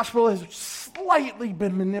the gospel has slightly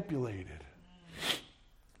been manipulated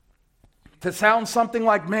to sound something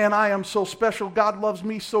like, man, I am so special. God loves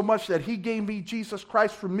me so much that He gave me Jesus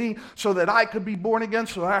Christ for me so that I could be born again,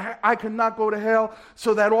 so I could not go to hell,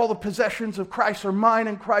 so that all the possessions of Christ are mine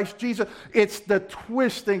in Christ Jesus. It's the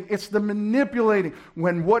twisting. It's the manipulating.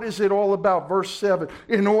 When what is it all about? Verse 7,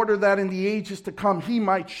 in order that in the ages to come He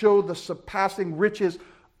might show the surpassing riches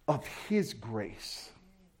of His grace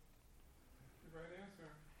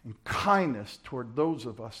and kindness toward those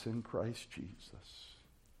of us in Christ Jesus.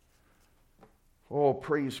 Oh,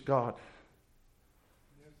 praise God.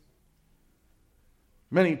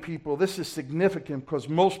 Many people, this is significant because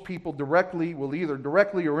most people will either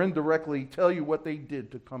directly or indirectly tell you what they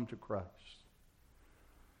did to come to Christ.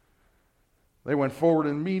 They went forward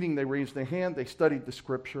in a meeting, they raised their hand, they studied the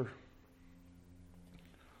Scripture.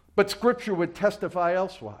 But Scripture would testify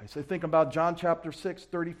elsewise. They think about John chapter 6,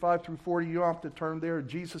 35 through 40. You don't have to turn there.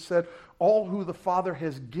 Jesus said, all who the Father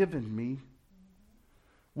has given me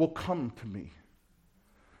will come to me.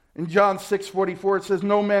 In John 6:44 it says,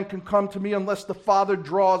 no man can come to me unless the Father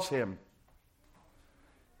draws him.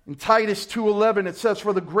 In Titus 2:11 it says,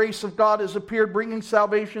 for the grace of God has appeared, bringing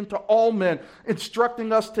salvation to all men,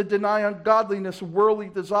 instructing us to deny ungodliness and worldly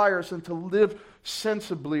desires and to live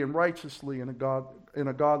sensibly and righteously in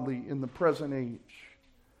the present age.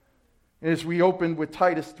 As we opened with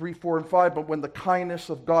Titus 3:4 and 5, but when the kindness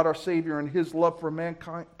of God our Savior and His love for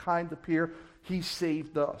mankind appeared, He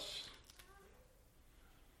saved us.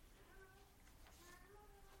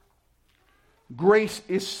 Grace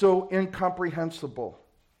is so incomprehensible.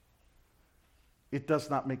 It does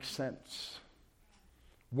not make sense.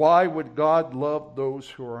 Why would God love those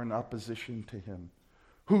who are in opposition to him,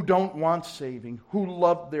 who don't want saving, who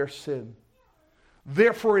love their sin?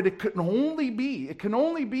 Therefore, it can only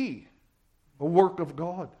be a work of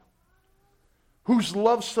God, whose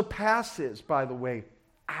love surpasses, by the way,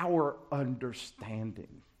 our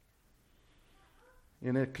understanding.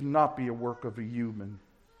 And it cannot be a work of a human.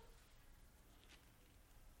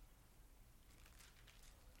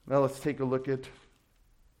 Now let's take a look at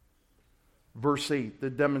verse 8, the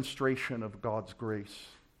demonstration of God's grace.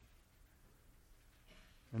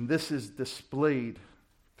 And this is displayed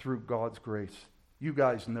through God's grace. You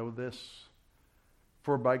guys know this.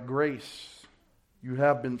 For by grace you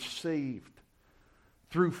have been saved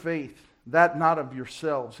through faith, that not of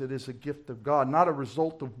yourselves, it is a gift of God, not a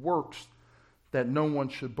result of works, that no one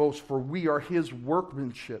should boast. For we are his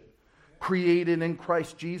workmanship, created in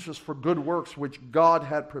Christ Jesus for good works, which God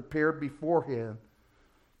had prepared beforehand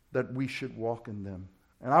that we should walk in them.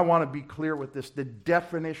 And I want to be clear with this. The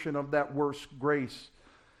definition of that word grace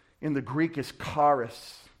in the Greek is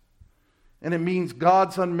charis. And it means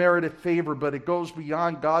God's unmerited favor, but it goes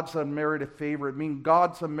beyond God's unmerited favor. It means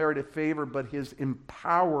God's unmerited favor, but his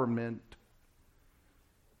empowerment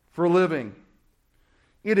for living.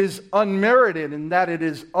 It is unmerited in that it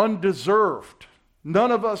is undeserved.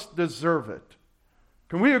 None of us deserve it.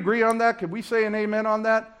 Can we agree on that? Can we say an amen on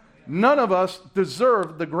that? None of us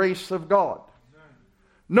deserve the grace of God.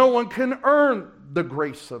 No one can earn the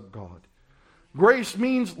grace of God. Grace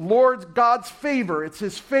means Lord God's favor. It's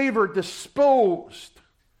his favor disposed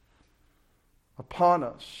upon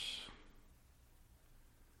us.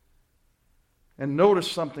 And notice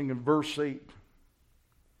something in verse 8.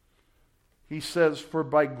 He says, for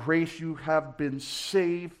by grace you have been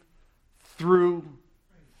saved through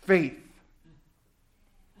faith.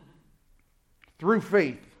 Through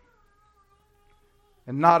faith.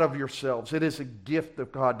 And not of yourselves. It is a gift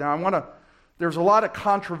of God. Now there's a lot of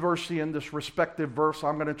controversy in this respective verse.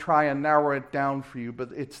 I'm going to try and narrow it down for you, but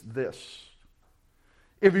it's this.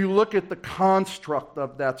 If you look at the construct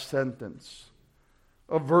of that sentence,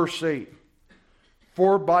 of verse 8,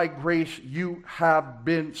 for by grace you have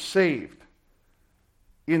been saved.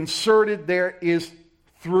 Inserted there is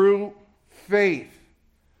through faith.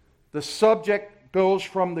 The subject goes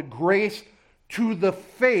from the grace to the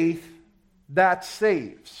faith that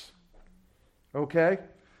saves. Okay?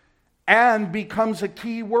 And becomes a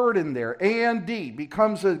key word in there. A-N-D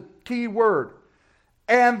becomes a key word.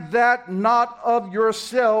 And that not of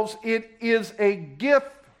yourselves, it is a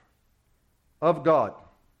gift of God.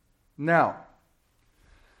 Now,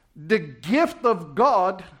 the gift of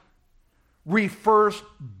God refers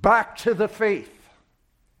back to the faith.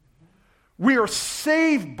 We are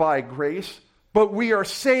saved by grace, but we are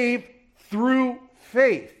saved through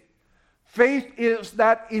faith. Faith is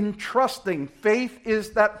that entrusting. Faith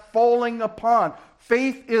is that falling upon.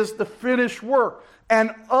 Faith is the finished work.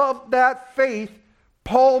 And of that faith,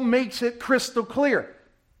 Paul makes it crystal clear.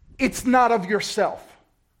 It's not of yourself.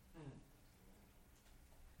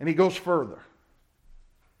 And he goes further.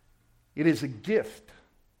 It is a gift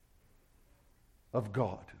of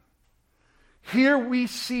God. Here we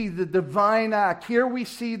see the divine act. Here we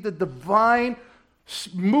see the divine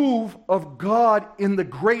move of God in the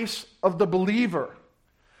grace of the believer.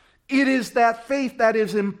 It is that faith that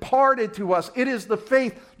is imparted to us. It is the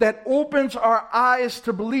faith that opens our eyes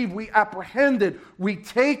to believe. We apprehend it, we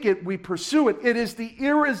take it, we pursue it. It is the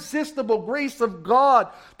irresistible grace of God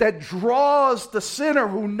that draws the sinner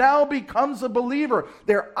who now becomes a believer.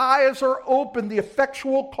 Their eyes are open, the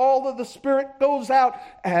effectual call of the Spirit goes out,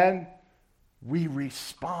 and we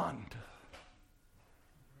respond.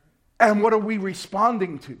 And what are we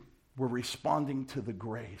responding to? We're responding to the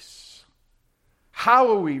grace.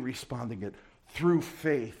 How are we responding it? Through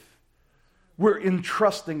faith. We're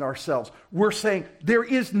entrusting ourselves. We're saying there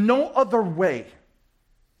is no other way.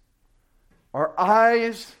 Our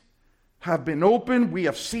eyes have been opened. We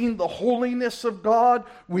have seen the holiness of God.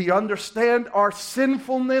 We understand our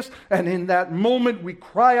sinfulness. And in that moment, we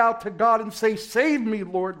cry out to God and say, save me,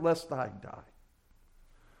 Lord, lest I die.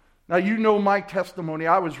 Now, you know my testimony.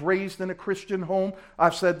 I was raised in a Christian home.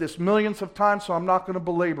 I've said this millions of times, so I'm not going to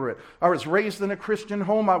belabor it. I was raised in a Christian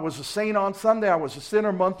home. I was a saint on Sunday. I was a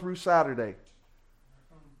sinner month through Saturday.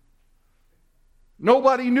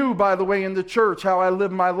 Nobody knew, by the way, in the church how I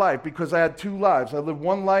lived my life because I had two lives. I lived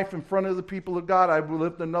one life in front of the people of God. I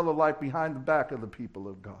lived another life behind the back of the people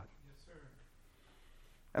of God. Yes, sir.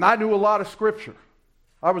 And I knew a lot of Scripture.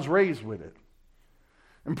 I was raised with it.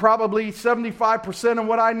 And probably 75% of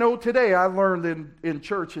what I know today, I learned in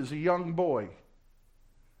church as a young boy.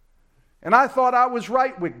 And I thought I was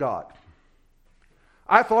right with God.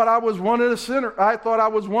 I thought I was one of the sinners. I thought I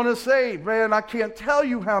was one of the saved. Man, I can't tell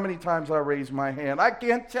you how many times I raised my hand. I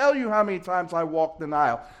can't tell you how many times I walked the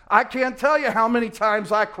aisle. I can't tell you how many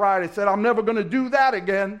times I cried and said, I'm never going to do that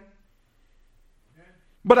again.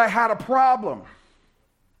 But I had a problem.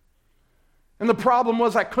 And the problem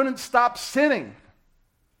was I couldn't stop sinning.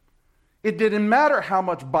 It didn't matter how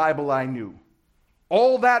much Bible I knew.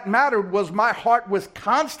 All that mattered was my heart was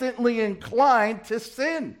constantly inclined to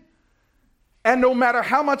sin. And no matter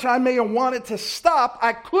how much I may have wanted to stop,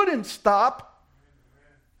 I couldn't stop.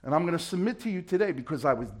 And I'm going to submit to you today because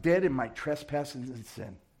I was dead in my trespasses and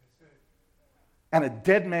sin. And a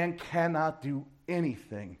dead man cannot do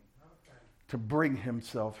anything to bring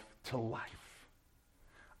himself to life.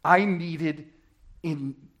 I needed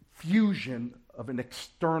infusion of an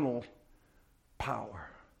external power.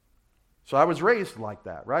 So I was raised like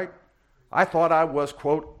that, right? I thought I was,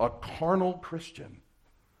 quote, a carnal Christian.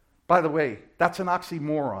 By the way, that's an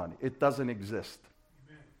oxymoron. It doesn't exist.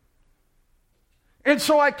 Amen. And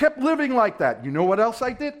so I kept living like that. You know what else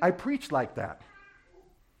I did? I preached like that.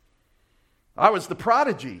 I was the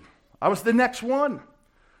prodigy. I was the next one.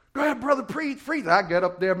 Go ahead, brother, preach. I get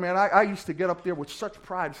up there, man. I used to get up there with such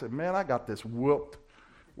pride. I said, man, I got this whooped.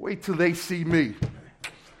 Wait till they see me.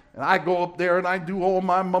 And I go up there and I do all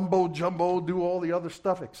my mumbo jumbo, do all the other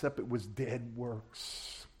stuff, except it was dead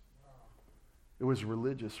works. It was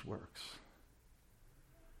religious works.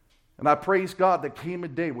 And I praise God that came a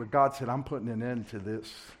day where God said, I'm putting an end to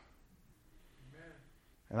this. Amen.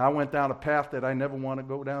 And I went down a path that I never want to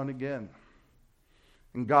go down again.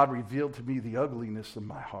 And God revealed to me the ugliness of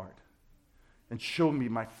my heart and showed me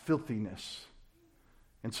my filthiness.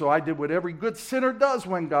 And so I did what every good sinner does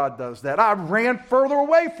when God does that. I ran further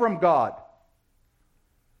away from God.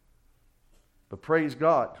 But praise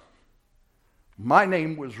God. My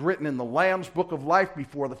name was written in the Lamb's Book of Life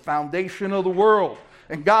before the foundation of the world.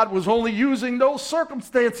 And God was only using those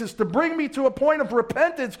circumstances to bring me to a point of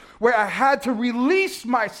repentance where I had to release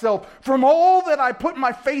myself from all that I put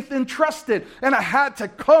my faith and trust in. And I had to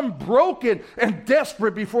come broken and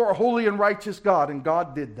desperate before a holy and righteous God. And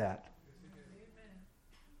God did that.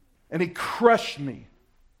 And He crushed me.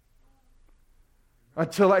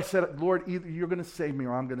 Until I said, Lord, either you're going to save me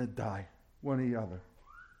or I'm going to die. One or the other.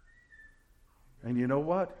 And you know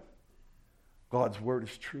what? God's word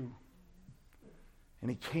is true. And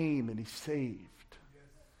He came and He saved.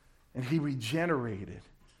 And He regenerated.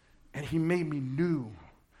 And He made me new.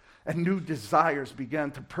 And new desires began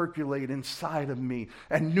to percolate inside of me.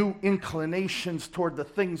 And new inclinations toward the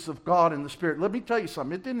things of God and the Spirit. Let me tell you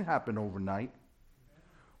something. It didn't happen overnight.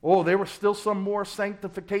 Oh, there was still some more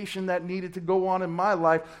sanctification that needed to go on in my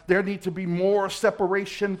life. There needed to be more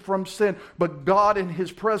separation from sin. But God in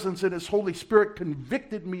His presence and His Holy Spirit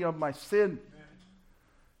convicted me of my sin.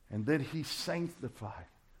 And then He sanctified.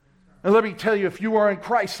 And let me tell you, if you are in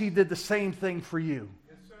Christ, He did the same thing for you.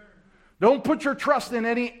 Don't put your trust in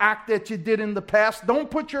any act that you did in the past.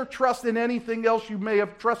 Don't put your trust in anything else you may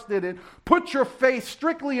have trusted in. Put your faith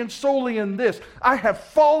strictly and solely in this. I have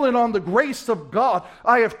fallen on the grace of God.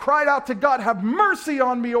 I have cried out to God, have mercy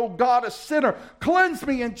on me, O God, a sinner. Cleanse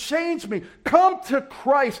me and change me. Come to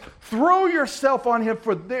Christ. Throw yourself on Him,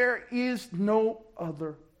 for there is no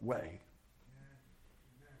other way.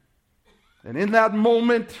 And in that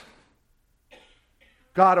moment,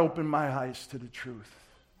 God opened my eyes to the truth.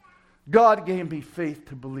 God gave me faith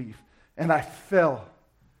to believe, and I fell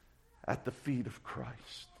at the feet of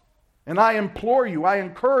Christ. And I implore you, I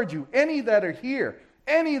encourage you, any that are here,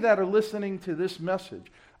 any that are listening to this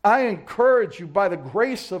message, I encourage you by the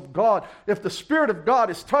grace of God, if the Spirit of God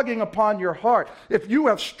is tugging upon your heart, if you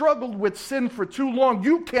have struggled with sin for too long,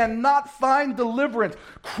 you cannot find deliverance.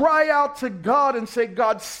 Cry out to God and say,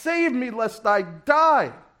 God, save me lest I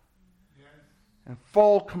die. And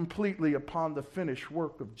fall completely upon the finished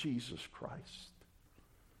work of Jesus Christ.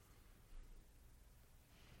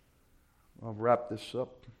 I'll wrap this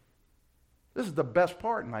up. This is the best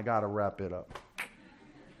part, and I got to wrap it up.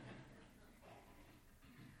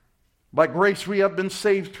 By grace we have been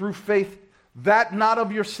saved through faith, that not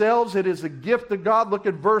of yourselves, it is a gift of God. Look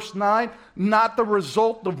at verse 9. Not the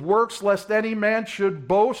result of works, lest any man should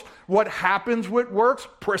boast. What happens with works?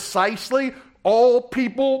 Precisely, all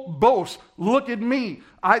people boast. Look at me.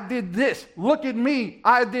 I did this. Look at me.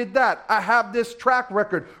 I did that. I have this track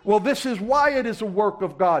record. Well, this is why it is a work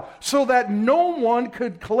of God, so that no one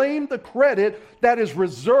could claim the credit that is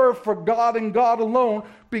reserved for God and God alone,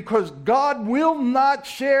 because God will not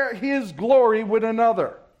share His glory with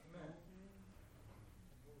another.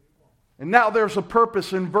 And now there's a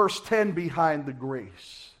purpose in verse 10 behind the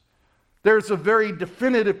grace. There's a very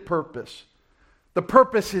definitive purpose. The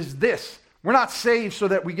purpose is this: We're not saved so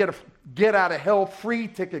that we get a get out of hell free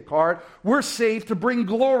ticket card. We're saved to bring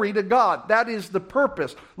glory to God. That is the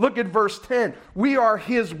purpose. Look at verse 10. We are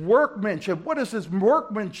his workmanship. What does his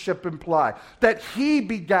workmanship imply? That he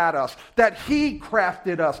begat us, that he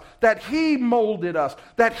crafted us, that he molded us,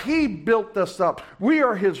 that he built us up. We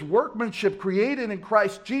are his workmanship created in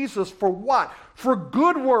Christ Jesus for what? For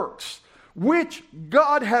good works, which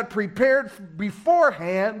God had prepared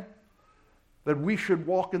beforehand that we should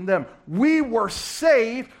walk in them. We were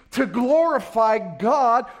saved to glorify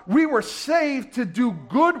God. We were saved to do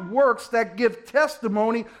good works that give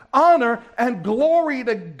testimony, honor, and glory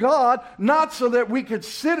to God, not so that we could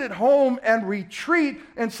sit at home and retreat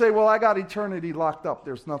and say, well, I got eternity locked up.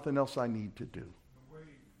 There's nothing else I need to do.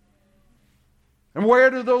 And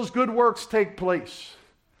where do those good works take place?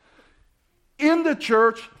 In the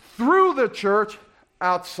church, through the church,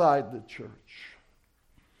 outside the church.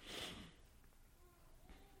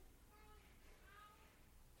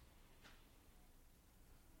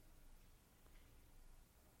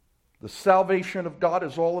 The salvation of God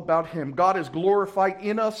is all about him. God is glorified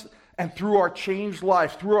in us and through our changed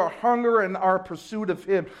life, through our hunger and our pursuit of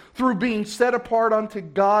him, through being set apart unto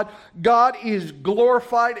God. God is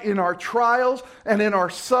glorified in our trials and in our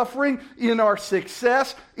suffering, in our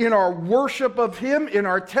success, in our worship of him, in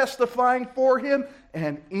our testifying for him,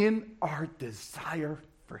 and in our desire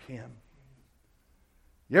for him.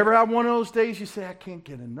 You ever have one of those days you say, I can't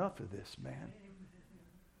get enough of this, man.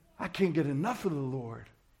 I can't get enough of the Lord.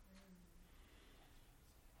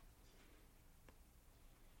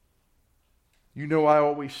 You know, I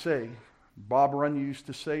always say, Bob Run used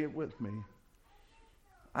to say it with me,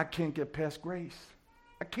 I can't get past grace.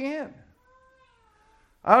 I can't.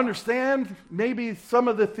 I understand maybe some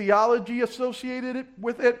of the theology associated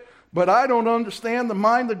with it, but I don't understand the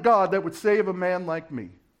mind of God that would save a man like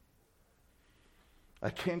me. I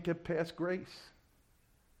can't get past grace.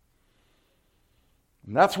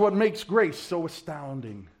 And that's what makes grace so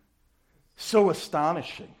astounding, so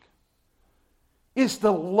astonishing. Is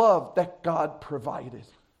the love that God provided.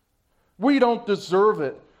 We don't deserve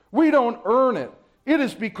it. We don't earn it. It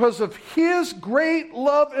is because of his great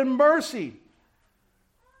love and mercy,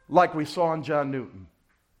 like we saw in John Newton.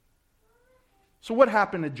 So what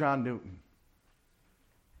happened to John Newton?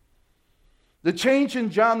 The change in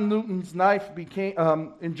John Newton's life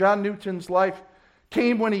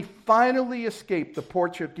came when he finally escaped the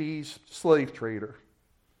Portuguese slave trader.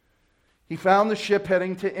 He found the ship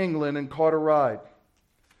heading to England and caught a ride.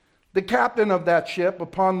 The captain of that ship,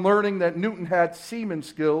 upon learning that Newton had seaman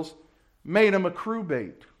skills, made him a crew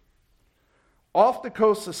bait. Off the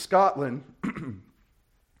coast of Scotland,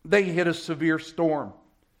 they hit a severe storm,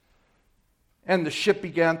 and the ship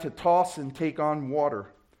began to toss and take on water.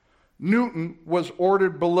 Newton was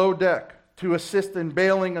ordered below deck to assist in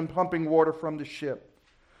bailing and pumping water from the ship.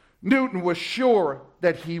 Newton was sure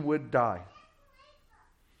that he would die.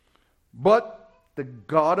 But the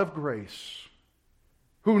God of grace,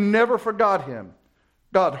 who never forgot him,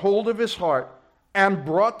 got hold of his heart and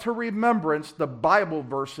brought to remembrance the Bible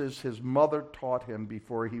verses his mother taught him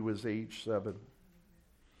before he was age 7.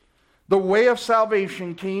 The way of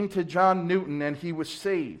salvation came to John Newton and he was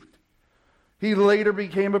saved. He later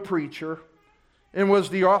became a preacher and was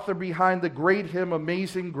the author behind the great hymn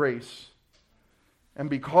Amazing Grace. And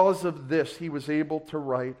because of this, he was able to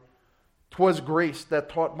write, "'Twas grace that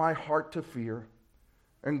taught my heart to fear,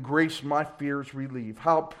 and grace my fears relieve.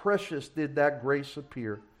 How precious did that grace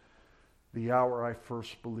appear, the hour I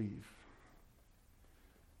first believed."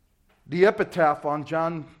 The epitaph on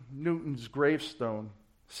John Newton's gravestone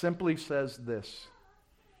simply says this: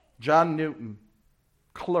 John Newton,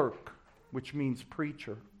 clerk, which means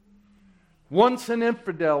preacher, once an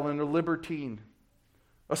infidel and a libertine,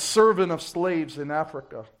 a servant of slaves in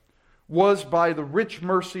Africa, was by the rich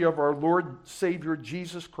mercy of our Lord Savior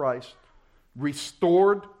Jesus Christ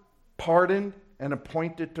restored, pardoned, and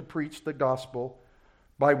appointed to preach the gospel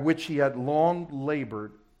by which he had long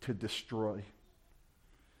labored to destroy.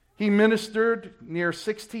 He ministered near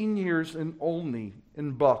 16 years in Olney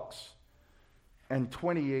in Bucks and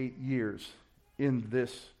 28 years in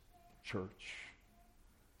this church.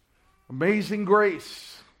 Amazing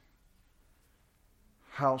grace.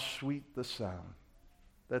 How sweet the sound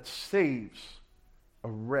that saves a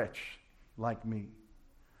wretch like me.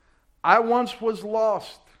 I once was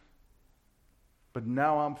lost, but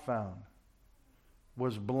now I'm found.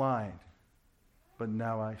 Was blind, but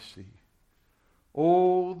now I see.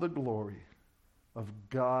 Oh, the glory of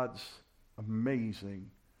God's amazing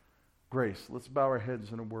grace. Let's bow our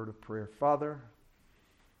heads in a word of prayer. Father,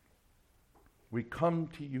 we come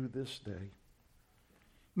to you this day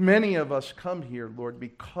Many of us come here, Lord,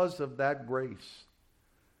 because of that grace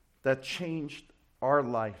that changed our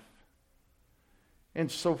life. And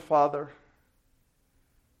so, Father,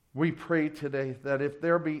 we pray today that if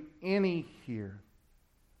there be any here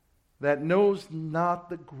that knows not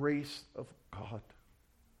the grace of God,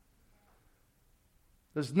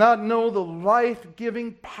 does not know the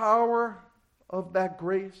life-giving power of that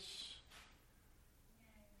grace,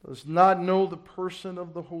 does not know the person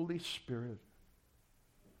of the Holy Spirit,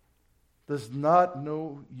 does not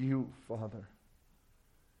know you, Father,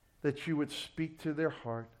 that you would speak to their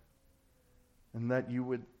heart and that you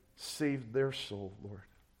would save their soul, Lord.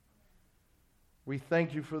 We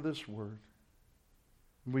thank you for this word.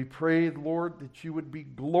 We pray, Lord, that you would be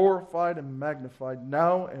glorified and magnified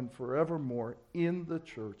now and forevermore in the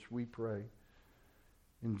church, we pray.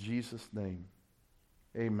 In Jesus' name,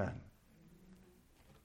 amen.